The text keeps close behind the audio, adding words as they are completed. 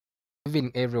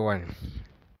Evening, everyone.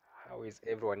 How is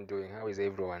everyone doing? How is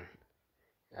everyone?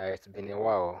 It's been a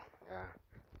while.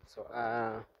 So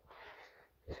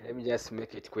let me just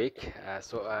make it quick.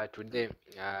 Today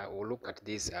we'll look at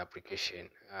this application.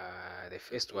 The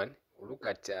first one, we'll look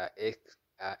at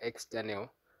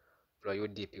external Pro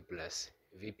UDP Plus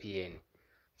VPN.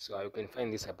 So you can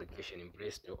find this application in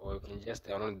Play Store, or you can just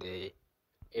download the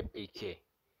APK.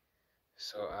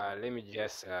 So let me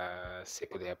just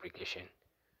circle the application.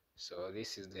 So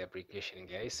this is the application,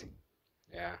 guys.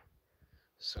 Yeah.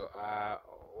 So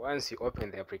once you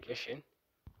open the application,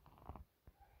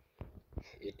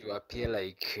 it will appear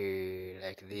like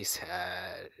this.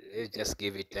 Let's just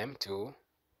give it time to.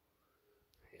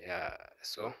 Yeah.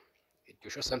 So it will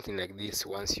show something like this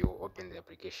once you open the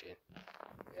application.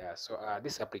 Yeah. So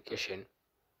this application,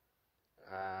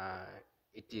 uh,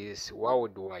 it is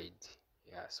worldwide.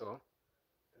 Yeah. So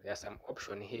there are some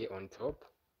option here on top.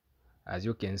 As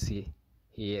you can see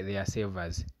here, there are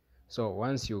servers. So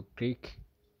once you click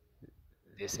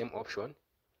the same option,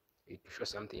 it will show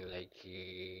something like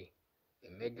a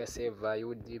mega saver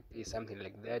UDP, something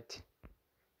like that.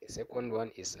 The second one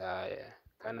is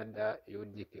Canada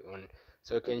UDP on.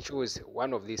 So you can choose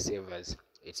one of these servers.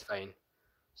 It's fine.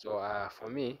 So for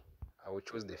me, I will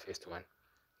choose the first one.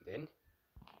 Then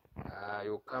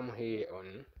you come here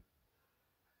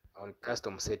on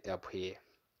custom setup here.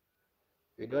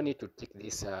 You don't need to tick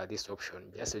this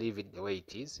option. Just leave it the way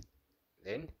it is.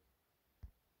 Then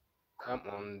come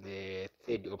on the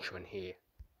third option here.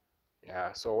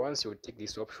 So once you tick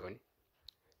this option,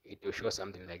 it will show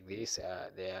something like this.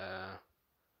 There are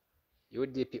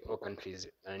UDP all countries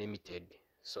unlimited.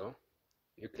 So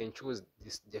you can choose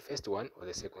the first one or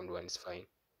the second one is fine,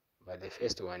 but the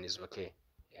first one is okay.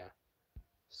 Yeah.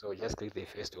 So just click the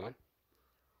first one.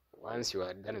 Once you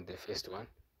are done with the first one,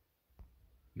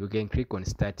 you can click on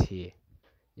start here.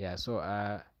 Yeah. So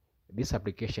this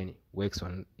application works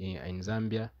in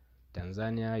Zambia,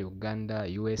 Tanzania, Uganda,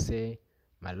 USA,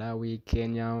 Malawi,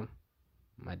 Kenya,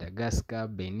 Madagascar,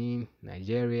 Benin,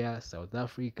 Nigeria, South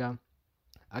Africa.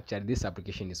 Actually, this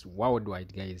application is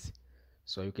worldwide, guys,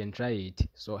 so you can try it.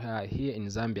 So here in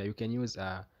Zambia, you can use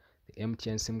the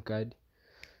MTN SIM card,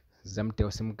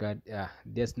 Zamtel SIM card.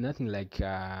 There's nothing like you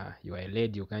are a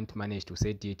lady, you can't manage to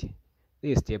set it.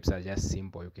 These steps are just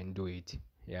simple, you can do it.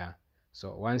 Yeah.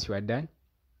 So once you are done,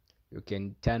 you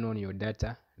can turn on your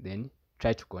data, then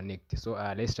try to connect. So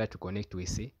let's try to connect. We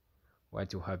see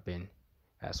what will happen.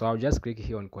 So I'll just click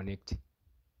here on connect.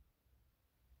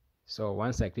 So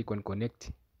once I click on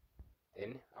connect,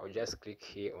 then I'll just click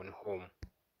here on home.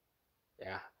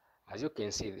 Yeah, as you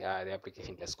can see, the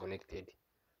application is connected,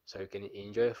 so you can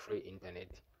enjoy free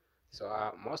internet.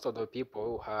 So most of the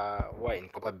people who are in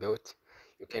Copper Belt,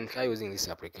 you can try using this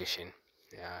application.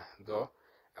 Yeah, though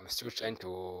I'm still trying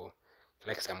to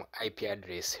collect some IP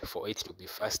address for it to be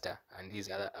faster, and these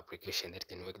other applications that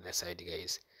can work that side,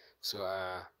 guys. So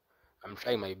I'm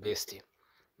trying my best.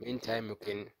 Meantime, you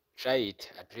can try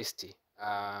it at least.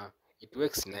 It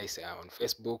works nice on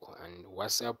Facebook and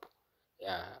WhatsApp.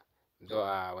 Yeah,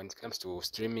 though when it comes to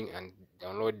streaming and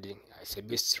downloading, it's a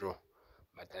bit slow,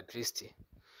 but at least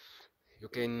you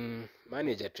can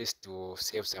manage at least to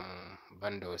save some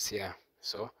bundles here.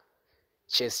 So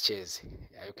chase,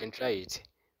 yeah, you can try it.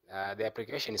 The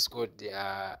application is called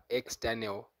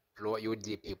External Pro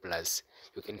UDP Plus.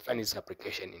 You can find this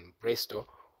application in Play Store,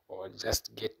 or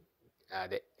just get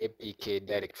the APK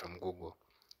direct from Google.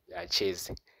 Yeah,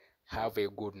 cheers. Have a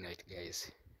good night,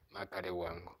 guys. Makare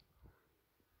wangu.